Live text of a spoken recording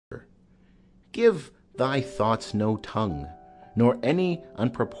Give thy thoughts no tongue, nor any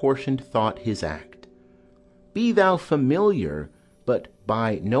unproportioned thought his act. Be thou familiar, but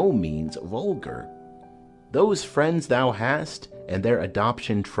by no means vulgar. Those friends thou hast, and their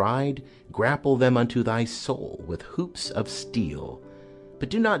adoption tried, grapple them unto thy soul with hoops of steel, but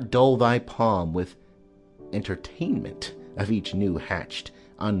do not dull thy palm with entertainment of each new-hatched,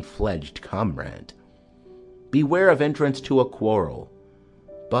 unfledged comrade. Beware of entrance to a quarrel,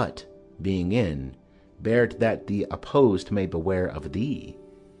 but, being in, bear't that the opposed may beware of thee.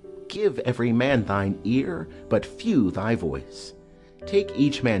 Give every man thine ear, but few thy voice. Take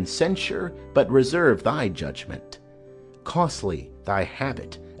each man censure, but reserve thy judgment. Costly thy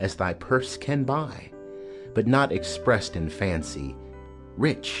habit as thy purse can buy, but not expressed in fancy.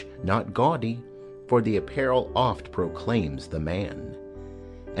 Rich, not gaudy, for the apparel oft proclaims the man.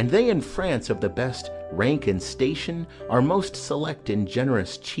 And they in France of the best rank and station are most select and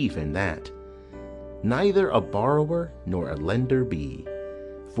generous chief in that. Neither a borrower nor a lender be,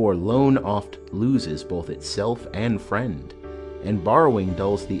 for loan oft loses both itself and friend, and borrowing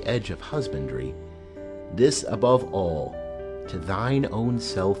dulls the edge of husbandry. This above all, to thine own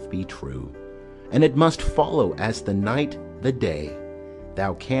self be true, and it must follow as the night the day.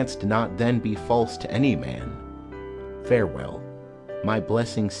 Thou canst not then be false to any man. Farewell, my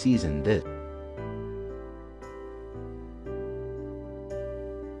blessing season this.